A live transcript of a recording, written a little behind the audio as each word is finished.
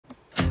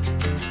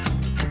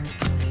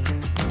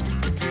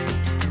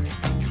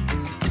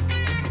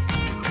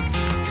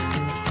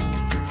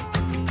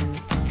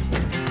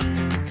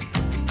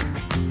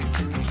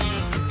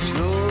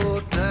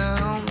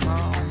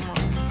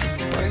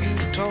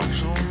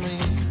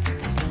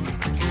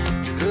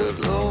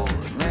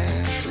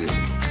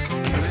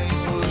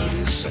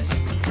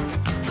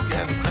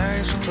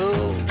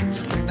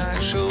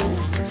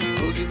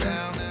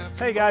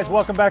Hey guys,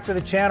 welcome back to the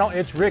channel.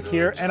 It's Rick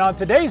here, and on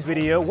today's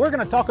video we're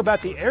going to talk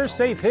about the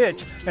AIRSAFE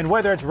hitch and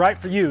whether it's right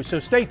for you, so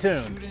stay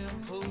tuned.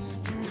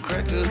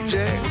 Crack a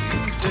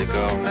jack, take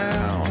off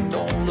now,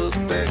 don't look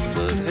back,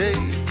 but hey,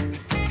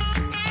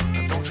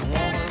 don't you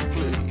wanna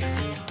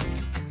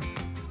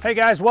play? Hey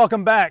guys,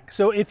 welcome back.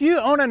 So if you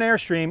own an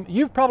Airstream,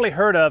 you've probably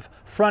heard of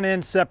front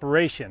end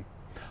separation.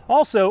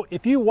 Also,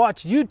 if you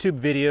watch YouTube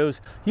videos,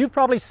 you've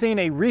probably seen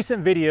a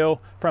recent video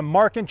from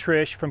Mark and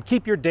Trish from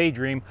Keep Your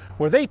Daydream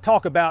where they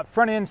talk about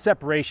front end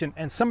separation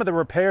and some of the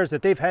repairs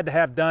that they've had to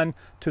have done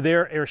to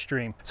their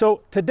Airstream.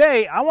 So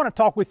today I want to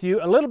talk with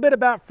you a little bit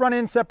about front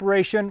end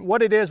separation,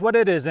 what it is, what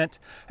it isn't,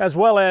 as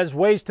well as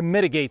ways to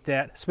mitigate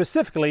that,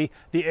 specifically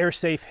the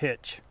AIRSAFE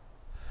hitch.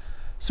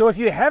 So if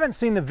you haven't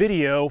seen the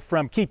video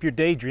from Keep Your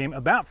Daydream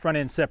about front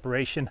end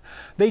separation,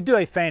 they do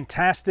a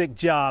fantastic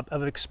job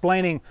of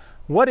explaining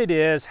what it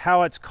is,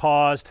 how it's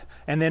caused,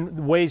 and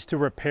then ways to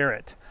repair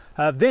it.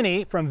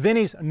 Vinny from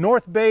Vinny's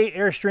North Bay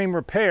Airstream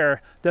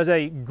Repair does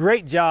a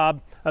great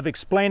job of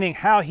explaining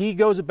how he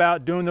goes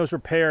about doing those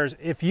repairs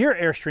if your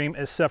Airstream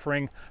is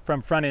suffering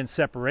from front end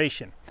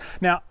separation.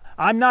 Now,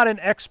 I'm not an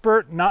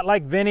expert, not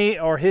like Vinny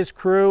or his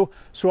crew,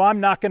 so I'm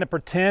not going to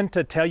pretend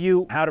to tell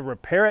you how to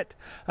repair it.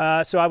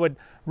 So I would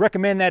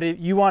recommend that if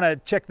you want to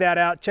check that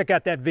out, check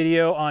out that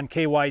video on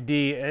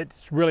KYD.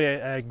 It's really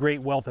a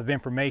great wealth of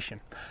information.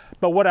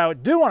 But what I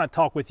do want to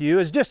talk with you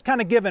is just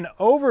kind of give an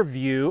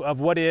overview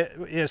of what it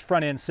is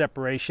front end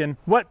separation,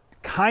 what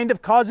kind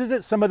of causes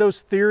it, some of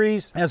those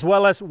theories, as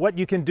well as what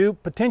you can do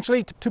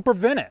potentially to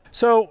prevent it.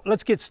 So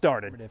let's get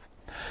started.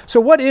 So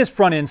what is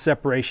front end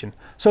separation?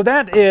 So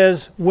that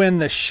is when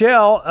the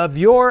shell of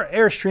your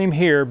Airstream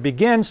here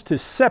begins to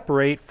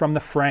separate from the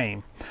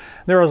frame.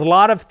 There are a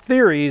lot of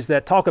theories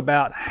that talk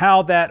about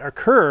how that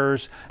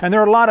occurs, and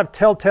there are a lot of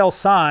telltale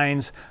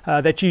signs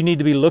that you need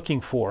to be looking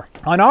for.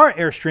 On our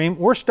Airstream,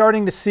 we're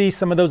starting to see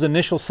some of those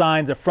initial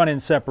signs of front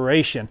end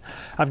separation.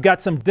 I've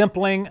got some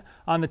dimpling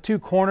on the two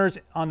corners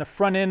on the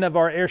front end of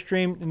our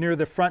Airstream near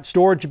the front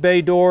storage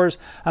bay doors.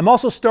 I'm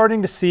also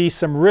starting to see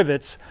some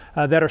rivets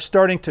that are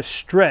starting to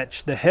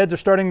stretch. The heads are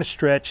starting to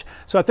stretch.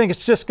 So I think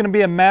it's just going to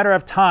be a matter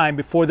of time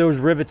before those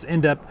rivets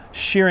end up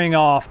shearing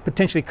off,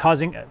 potentially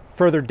causing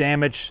further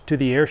damage to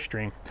the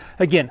Airstream.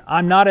 Again,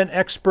 I'm not an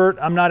expert.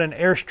 I'm not an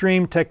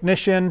Airstream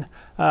technician.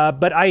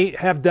 But I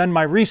have done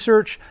my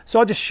research, so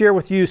I'll just share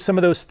with you some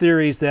of those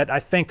theories that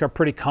I think are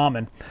pretty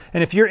common.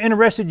 And if you're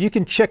interested, you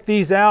can check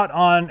these out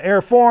on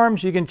Air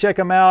Forums, you can check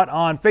them out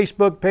on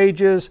Facebook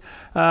pages.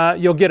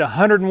 You'll get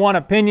 101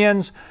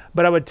 opinions,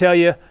 but I would tell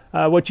you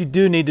what you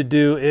do need to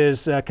do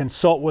is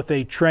consult with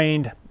a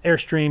trained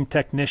Airstream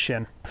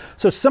technician.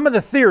 So some of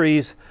the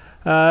theories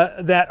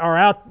that are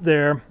out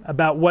there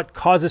about what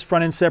causes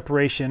front end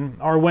separation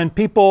are when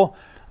people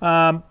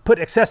put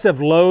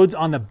excessive loads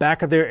on the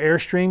back of their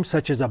Airstream,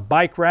 such as a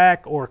bike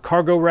rack or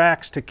cargo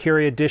racks to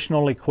carry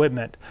additional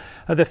equipment.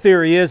 The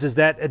theory is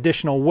that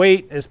additional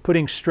weight is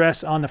putting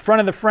stress on the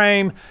front of the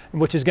frame,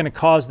 which is going to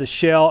cause the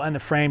shell and the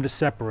frame to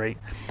separate.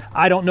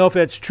 I don't know if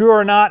it's true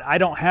or not. I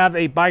don't have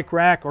a bike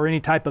rack or any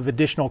type of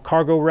additional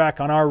cargo rack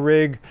on our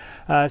rig,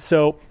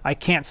 so I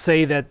can't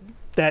say that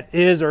that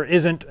is or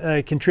isn't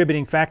a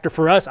contributing factor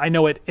for us. I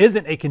know it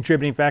isn't a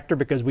contributing factor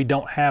because we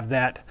don't have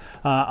that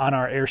on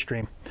our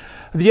Airstream.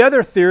 The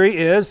other theory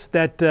is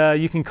that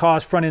you can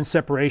cause front end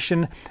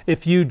separation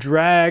if you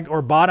drag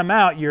or bottom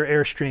out your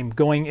Airstream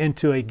going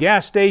into a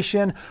gas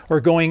station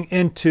or going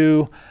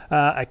into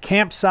a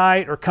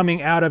campsite or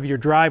coming out of your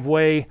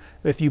driveway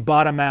if you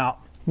bottom out.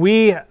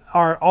 We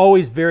are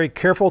always very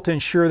careful to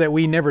ensure that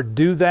we never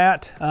do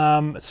that.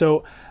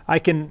 So I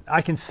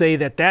can say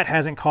that that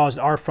hasn't caused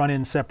our front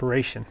end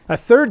separation. A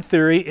third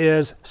theory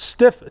is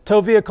stiff tow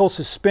vehicle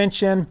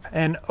suspension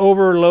and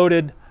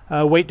overloaded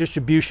weight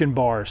distribution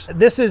bars.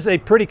 This is a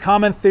pretty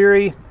common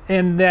theory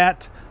in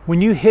that when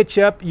you hitch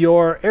up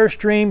your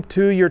Airstream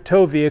to your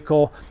tow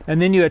vehicle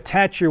and then you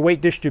attach your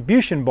weight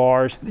distribution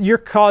bars, you're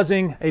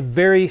causing a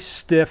very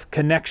stiff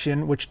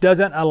connection, which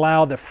doesn't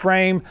allow the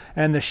frame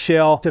and the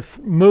shell to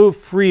move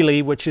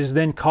freely, which is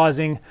then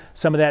causing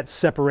some of that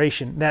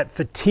separation, that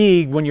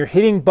fatigue when you're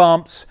hitting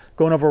bumps,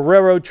 going over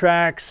railroad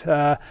tracks,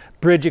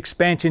 bridge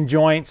expansion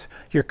joints.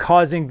 You're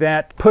causing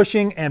that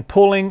pushing and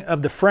pulling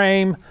of the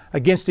frame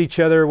against each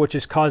other, which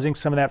is causing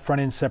some of that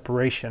front end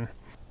separation.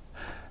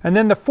 And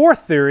then the fourth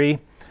theory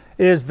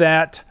is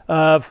that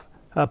of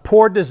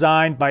poor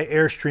design by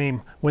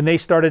Airstream when they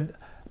started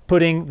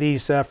putting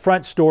these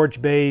front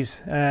storage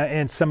bays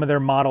in some of their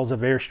models of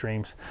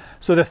Airstreams.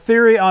 So the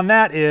theory on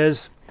that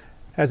is,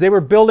 as they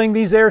were building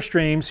these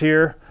Airstreams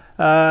here,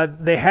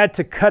 they had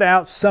to cut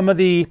out some of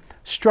the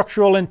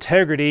structural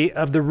integrity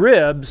of the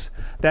ribs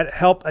that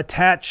help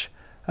attach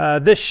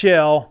this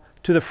shell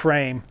to the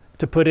frame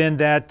to put in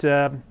that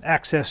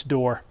access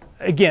door.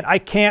 Again, I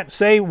can't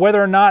say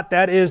whether or not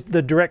that is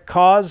the direct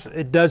cause.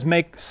 It does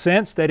make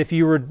sense that if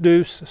you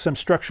reduce some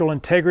structural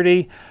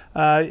integrity,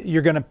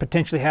 you're going to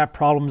potentially have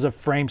problems of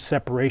frame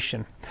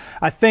separation.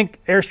 I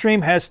think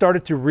Airstream has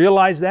started to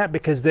realize that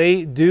because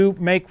they do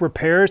make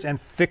repairs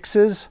and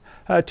fixes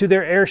to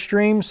their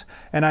Airstreams,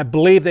 and I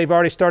believe they've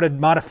already started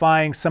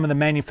modifying some of the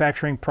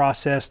manufacturing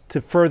process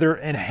to further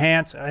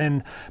enhance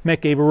and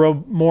make a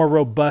more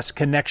robust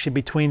connection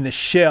between the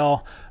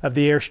shell of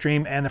the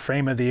Airstream and the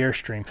frame of the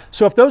Airstream.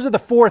 So if those are the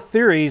 4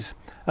 theories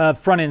of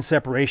front-end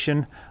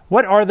separation,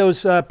 what are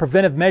those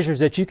preventive measures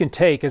that you can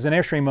take as an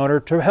Airstream owner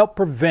to help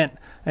prevent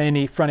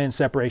any front-end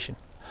separation?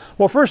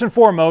 Well, first and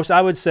foremost,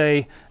 I would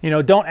say,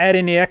 don't add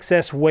any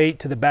excess weight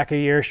to the back of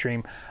your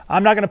Airstream.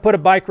 I'm not going to put a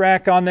bike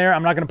rack on there.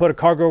 I'm not going to put a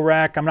cargo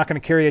rack. I'm not going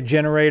to carry a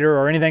generator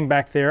or anything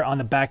back there on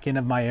the back end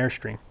of my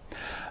Airstream.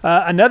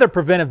 Another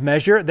preventive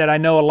measure that I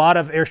know a lot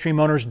of Airstream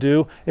owners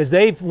do is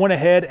they've went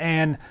ahead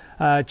and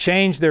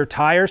changed their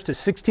tires to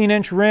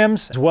 16-inch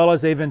rims, as well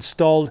as they've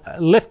installed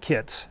lift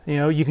kits.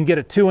 You can get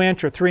a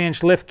 2-inch or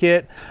 3-inch lift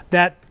kit.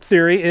 That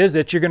theory is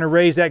that you're going to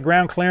raise that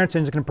ground clearance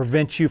and it's going to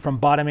prevent you from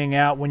bottoming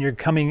out when you're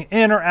coming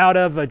in or out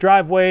of a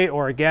driveway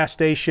or a gas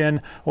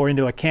station or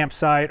into a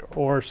campsite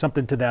or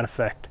something to that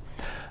effect.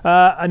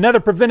 Another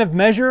preventive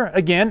measure,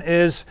 again,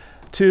 is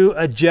to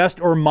adjust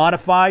or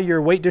modify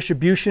your weight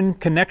distribution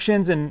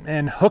connections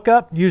and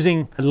hookup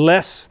using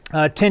less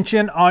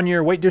tension on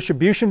your weight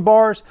distribution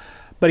bars.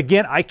 But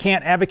again, I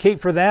can't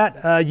advocate for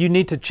that. You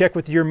need to check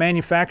with your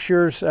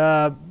manufacturer's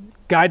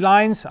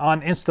guidelines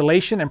on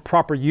installation and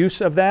proper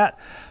use of that.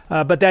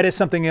 But that is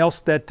something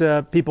else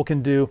that people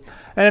can do.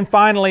 And then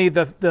finally,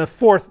 the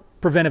 4th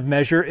preventive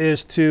measure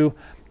is to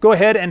go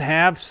ahead and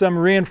have some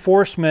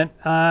reinforcement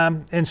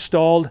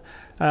installed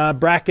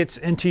brackets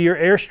into your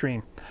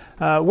Airstream.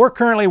 We're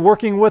currently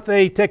working with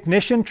a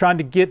technician trying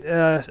to get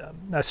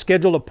a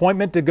scheduled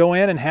appointment to go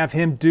in and have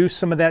him do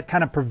some of that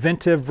kind of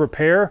preventive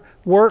repair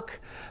work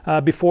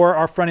before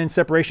our front end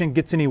separation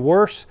gets any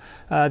worse.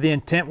 The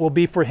intent will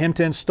be for him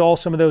to install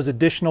some of those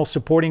additional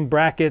supporting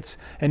brackets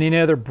and any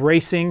other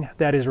bracing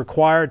that is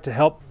required to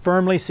help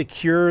firmly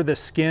secure the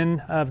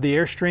skin of the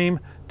Airstream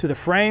to the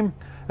frame,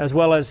 as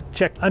well as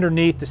check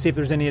underneath to see if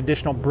there's any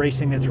additional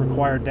bracing that's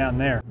required down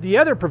there. The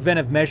other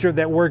preventive measure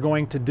that we're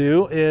going to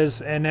do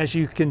is, and as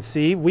you can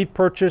see, we've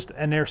purchased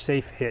an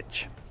AIRSAFE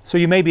hitch. So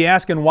you may be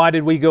asking, why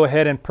did we go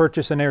ahead and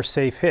purchase an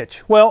AIRSAFE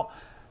hitch? Well,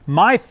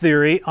 my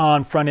theory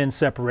on front-end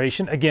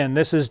separation, again,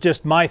 this is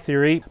just my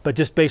theory, but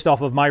just based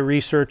off of my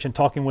research and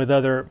talking with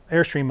other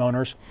Airstream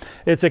owners,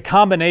 it's a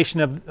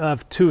combination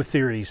of 2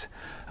 theories.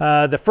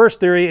 The first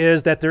theory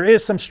is that there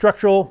is some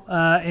structural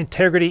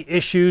integrity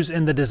issues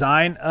in the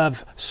design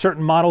of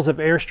certain models of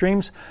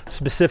Airstreams,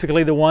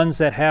 specifically the ones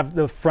that have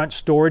the front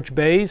storage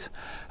bays.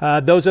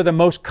 Those are the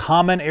most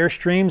common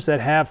Airstreams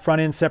that have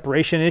front-end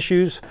separation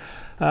issues.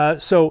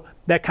 So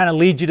that kind of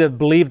leads you to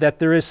believe that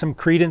there is some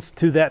credence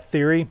to that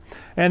theory.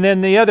 And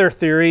then the other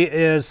theory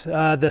is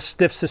the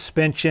stiff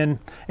suspension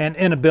and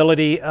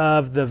inability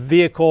of the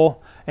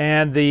vehicle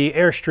and the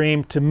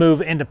Airstream to move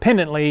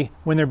independently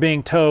when they're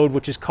being towed,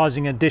 which is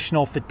causing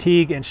additional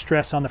fatigue and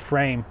stress on the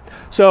frame.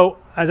 So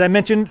as I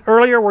mentioned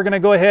earlier, we're going to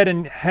go ahead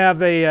and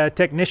have a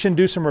technician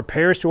do some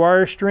repairs to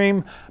our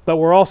Airstream, but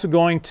we're also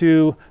going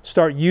to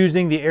start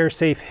using the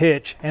AIRSAFE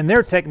hitch and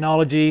their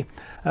technology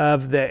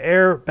of the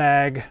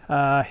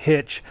airbag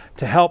hitch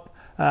to help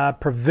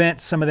prevent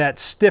some of that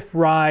stiff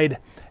ride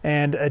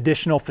and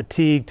additional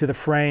fatigue to the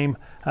frame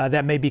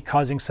that may be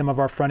causing some of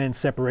our front end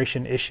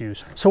separation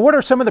issues. So what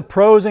are some of the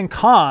pros and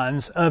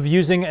cons of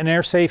using an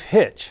AIRSAFE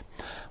hitch?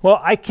 Well,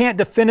 I can't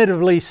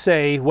definitively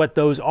say what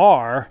those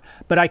are,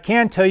 but I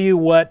can tell you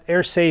what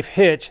AIRSAFE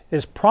hitch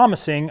is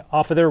promising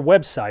off of their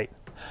website.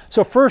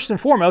 So first and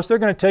foremost, they're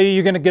going to tell you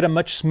you're going to get a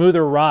much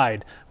smoother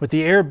ride with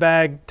the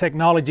airbag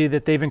technology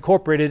that they've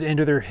incorporated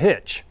into their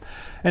hitch.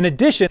 In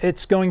addition,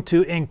 it's going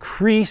to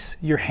increase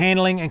your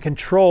handling and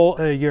control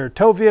your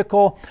tow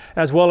vehicle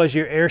as well as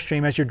your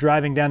Airstream as you're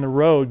driving down the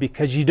road,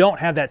 because you don't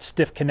have that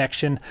stiff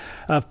connection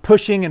of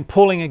pushing and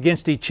pulling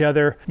against each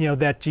other,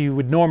 that you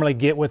would normally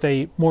get with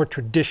a more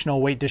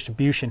traditional weight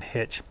distribution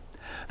hitch.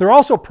 They're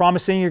also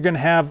promising you're going to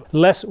have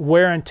less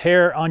wear and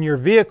tear on your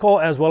vehicle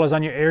as well as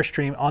on your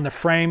Airstream, on the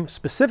frame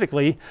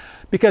specifically,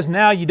 because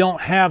now you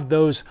don't have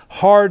those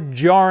hard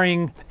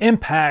jarring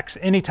impacts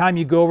anytime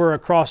you go over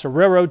across a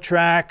railroad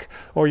track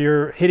or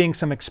you're hitting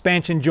some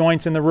expansion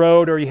joints in the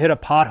road or you hit a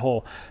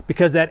pothole,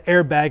 because that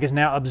airbag is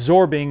now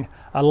absorbing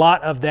a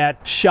lot of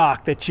that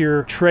shock that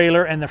your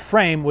trailer and the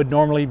frame would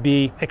normally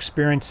be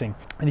experiencing.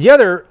 And the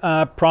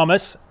other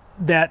promise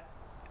that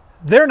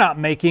they're not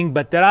making,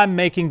 but that I'm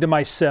making to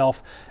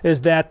myself,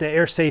 is that the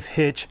AIRSAFE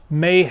hitch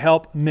may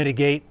help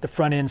mitigate the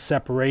front end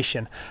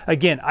separation.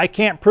 Again, I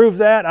can't prove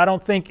that. I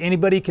don't think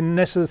anybody can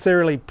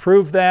necessarily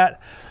prove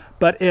that.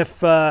 But if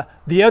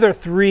the other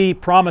 3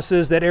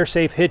 promises that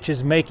AIRSAFE hitch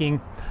is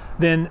making,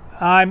 then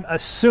I'm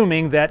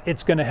assuming that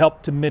it's going to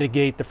help to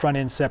mitigate the front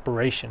end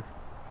separation.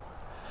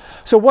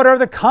 So what are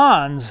the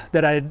cons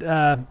that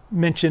I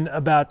mentioned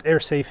about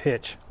AIRSAFE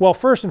hitch? Well,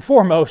 first and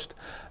foremost,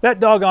 that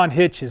doggone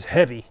hitch is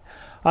heavy.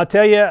 I'll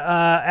tell you,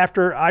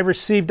 after I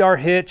received our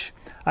hitch,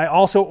 I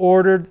also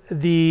ordered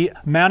the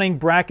mounting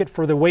bracket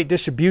for the weight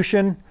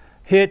distribution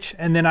hitch,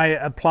 and then I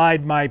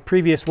applied my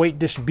previous weight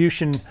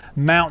distribution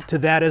mount to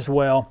that as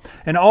well.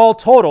 And all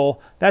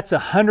total, that's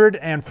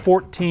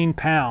 114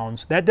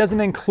 pounds. That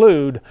doesn't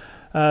include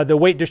the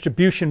weight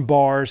distribution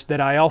bars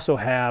that I also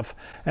have.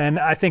 And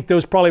I think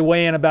those probably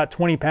weigh in about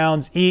 20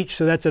 pounds each,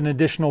 so that's an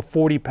additional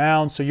 40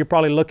 pounds. So you're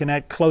probably looking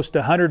at close to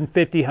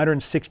 150,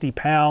 160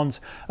 pounds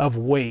of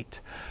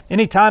weight.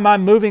 Anytime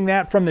I'm moving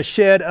that from the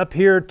shed up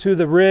here to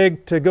the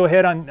rig to go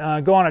ahead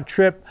and go on a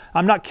trip,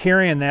 I'm not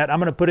carrying that. I'm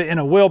going to put it in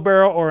a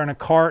wheelbarrow or in a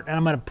cart, and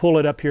I'm going to pull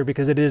it up here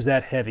because it is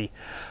that heavy.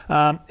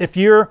 If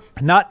you're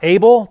not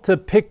able to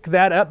pick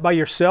that up by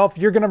yourself,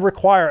 you're going to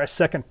require a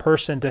second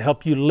person to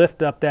help you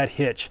lift up that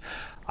hitch.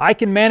 I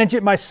can manage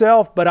it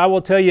myself, but I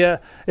will tell you,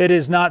 it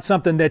is not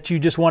something that you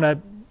just want to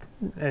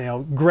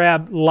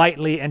grab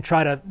lightly and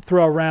try to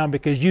throw around,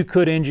 because you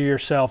could injure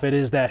yourself. It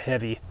is that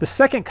heavy. The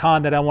second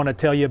con that I want to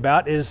tell you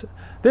about is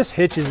this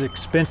hitch is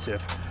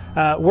expensive.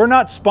 We're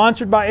not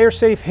sponsored by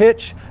AIRSAFE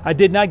Hitch. I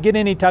did not get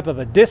any type of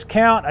a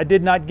discount. I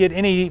did not get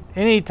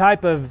any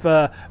type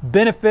of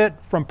benefit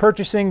from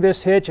purchasing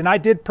this hitch, and I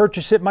did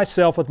purchase it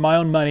myself with my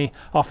own money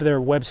off of their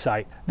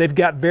website. They've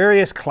got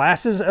various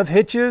classes of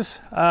hitches.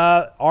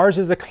 Ours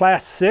is a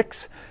class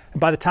 6. And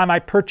by the time I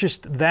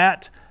purchased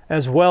that,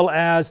 as well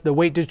as the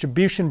weight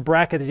distribution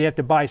bracket that you have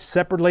to buy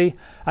separately,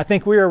 I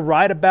think we are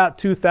right about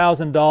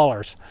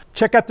 $2,000.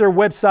 Check out their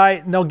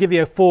website and they'll give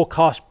you a full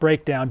cost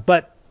breakdown,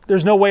 but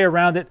there's no way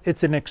around it.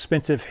 It's an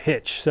expensive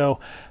hitch. So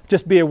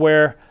just be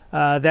aware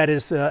that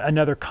is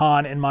another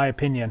con in my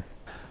opinion.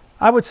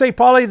 I would say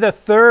probably the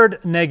third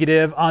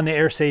negative on the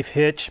AIRSAFE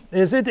hitch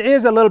is it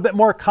is a little bit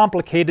more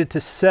complicated to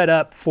set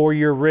up for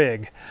your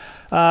rig.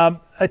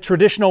 A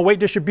traditional weight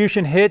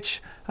distribution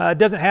hitch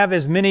doesn't have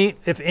as many,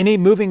 if any,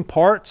 moving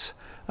parts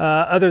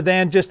other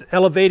than just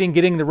elevating,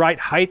 getting the right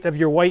height of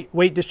your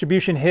weight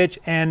distribution hitch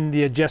and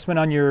the adjustment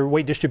on your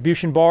weight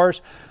distribution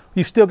bars.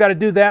 You've still got to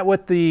do that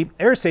with the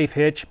AIRSAFE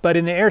hitch, but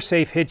in the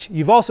AIRSAFE hitch,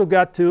 you've also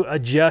got to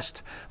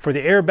adjust for the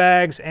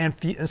airbags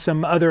and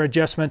some other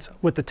adjustments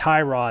with the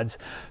tie rods.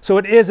 So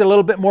it is a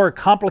little bit more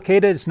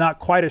complicated. It's not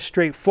quite as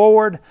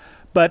straightforward.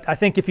 But I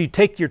think if you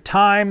take your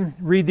time,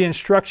 read the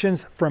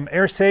instructions from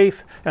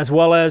AIRSAFE, as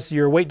well as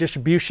your weight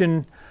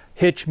distribution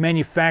hitch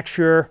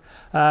manufacturer,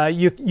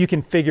 you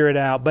can figure it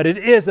out. But it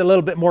is a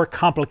little bit more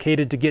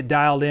complicated to get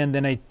dialed in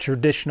than a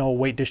traditional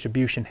weight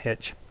distribution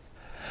hitch.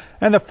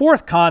 And the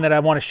fourth con that I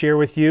want to share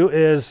with you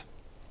is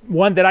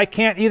one that I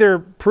can't either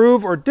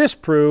prove or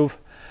disprove,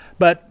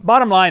 but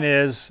bottom line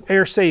is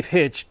AIRSAFE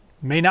hitch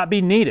may not be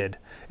needed.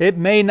 It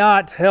may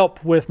not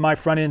help with my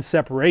front end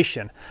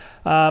separation.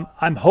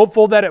 I'm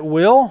hopeful that it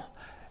will,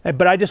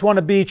 but I just want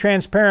to be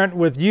transparent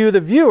with you,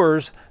 the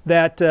viewers,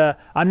 that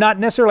I'm not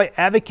necessarily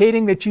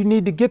advocating that you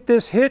need to get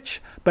this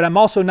hitch, but I'm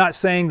also not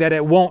saying that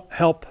it won't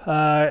help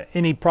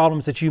any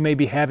problems that you may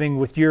be having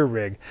with your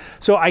rig.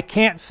 So I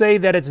can't say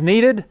that it's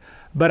needed,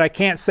 but I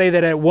can't say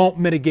that it won't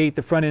mitigate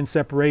the front end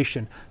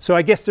separation. So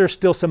I guess there's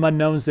still some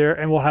unknowns there,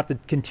 and we'll have to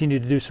continue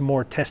to do some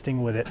more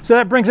testing with it. So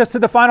that brings us to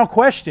the final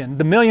question,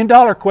 the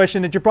million-dollar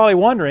question that you're probably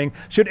wondering: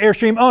 should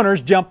AIRSTREAM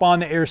owners jump on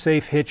the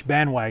AIRSAFE hitch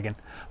bandwagon?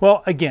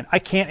 Well, again, I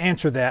can't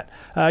answer that.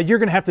 You're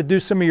going to have to do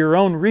some of your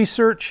own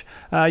research.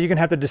 You're going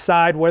to have to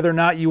decide whether or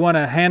not you want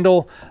to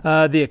handle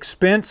the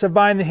expense of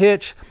buying the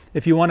hitch,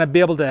 if you want to be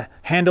able to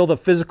handle the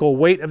physical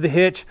weight of the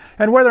hitch,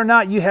 and whether or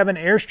not you have an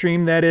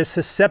AIRSTREAM that is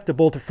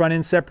susceptible to front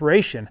end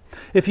separation.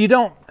 If you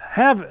don't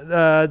have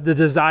the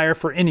desire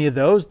for any of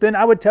those, then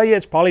I would tell you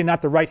it's probably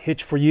not the right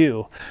hitch for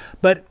you.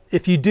 But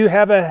if you do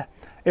have an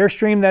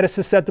AIRSTREAM that is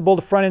susceptible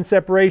to front end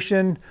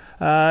separation,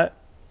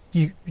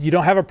 you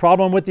don't have a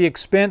problem with the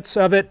expense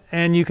of it,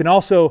 and you can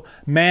also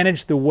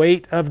manage the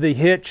weight of the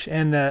hitch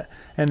and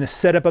the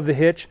setup of the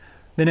hitch,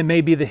 then it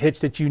may be the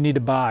hitch that you need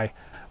to buy.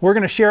 We're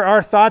going to share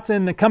our thoughts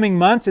in the coming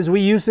months as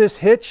we use this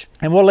hitch,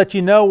 and we'll let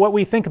you know what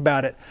we think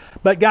about it.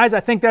 But guys, I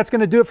think that's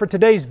going to do it for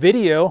today's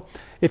video.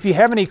 If you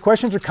have any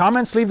questions or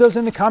comments, leave those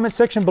in the comment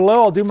section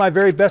below. I'll do my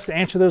very best to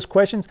answer those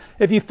questions.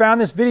 If you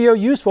found this video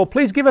useful,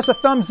 please give us a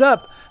thumbs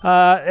up.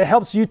 It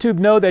helps YouTube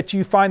know that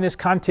you find this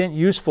content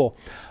useful.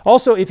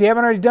 Also, if you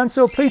haven't already done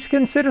so, please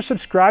consider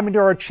subscribing to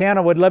our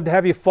channel. We'd love to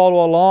have you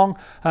follow along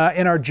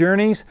in our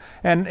journeys.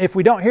 And if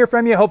we don't hear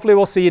from you, hopefully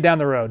we'll see you down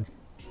the road.